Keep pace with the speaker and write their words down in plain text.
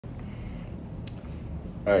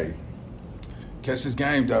Hey, catch this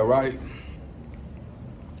game though, right?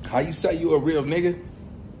 How you say you a real nigga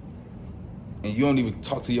and you don't even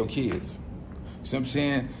talk to your kids? See what I'm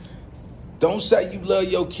saying? Don't say you love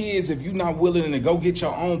your kids if you're not willing to go get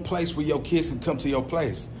your own place where your kids can come to your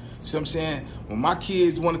place. You see what I'm saying? When my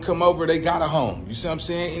kids want to come over, they got a home. You see what I'm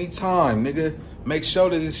saying? Anytime, nigga. Make sure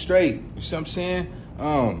that it's straight. You see what I'm saying?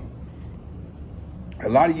 A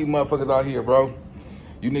lot of you motherfuckers out here, bro.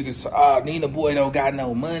 You niggas, Nina boy don't got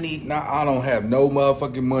no money. Nah, I don't have no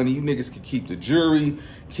motherfucking money. You niggas can keep the jewelry,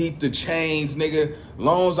 keep the chains, nigga.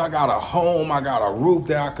 Long as I got a home, I got a roof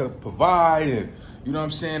that I could provide, and you know what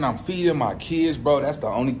I'm saying? I'm feeding my kids, bro. That's the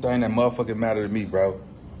only thing that motherfucking matter to me, bro.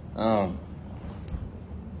 From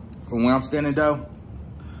where I'm standing, though,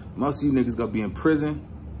 most of you niggas gonna be in prison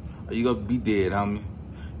or you gonna be dead, homie.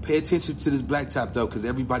 Pay attention to this blacktop, though, because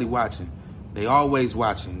everybody watching. They always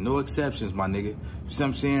watching. No exceptions, my nigga. You see what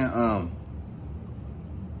I'm saying?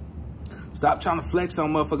 Stop trying to flex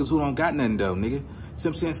on motherfuckers who don't got nothing, though, nigga. See what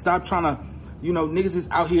I'm saying? Stop trying to, you know, niggas is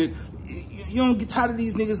out here. You don't get tired of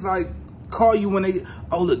these niggas, like, call you when they,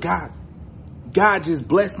 oh, look, God just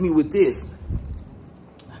blessed me with this.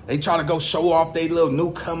 They trying to go show off they little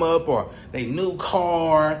new come up or they new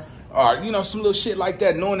car or, you know, some little shit like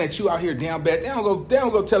that, knowing that you out here down bad. They don't go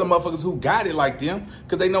tell the motherfuckers who got it like them,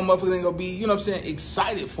 because they know motherfuckers ain't gonna be, you know what I'm saying,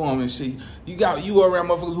 excited for them and shit. You around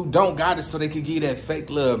motherfuckers who don't got it so they can give you that fake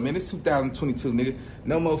love, man. It's 2022, nigga.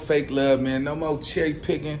 No more fake love, man. No more cherry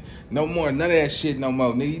picking. No more, none of that shit no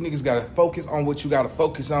more, nigga. You niggas gotta focus on what you gotta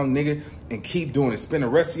focus on, nigga, and keep doing it. Spend the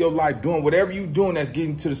rest of your life doing whatever you doing that's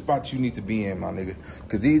getting to the spot you need to be in, my nigga.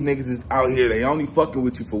 Because these niggas is out here, they only fucking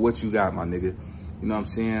with you for what you got, my nigga. You know what I'm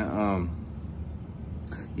saying?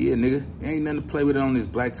 Yeah, nigga, ain't nothing to play with on this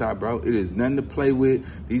blacktop, bro. It is nothing to play with.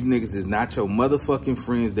 These niggas is not your motherfucking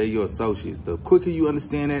friends. They your associates. The quicker you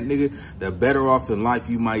understand that, nigga, the better off in life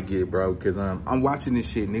you might get, bro. Because I'm watching this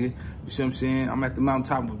shit, nigga. You see what I'm saying? I'm at the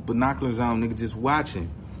mountaintop with binoculars on, nigga, just watching.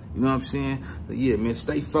 You know what I'm saying? But yeah, man,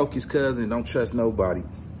 stay focused, cuz, and don't trust nobody.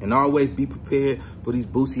 And always be prepared for these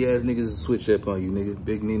boosie ass niggas to switch up on you, nigga.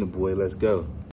 Big Nina boy, let's go.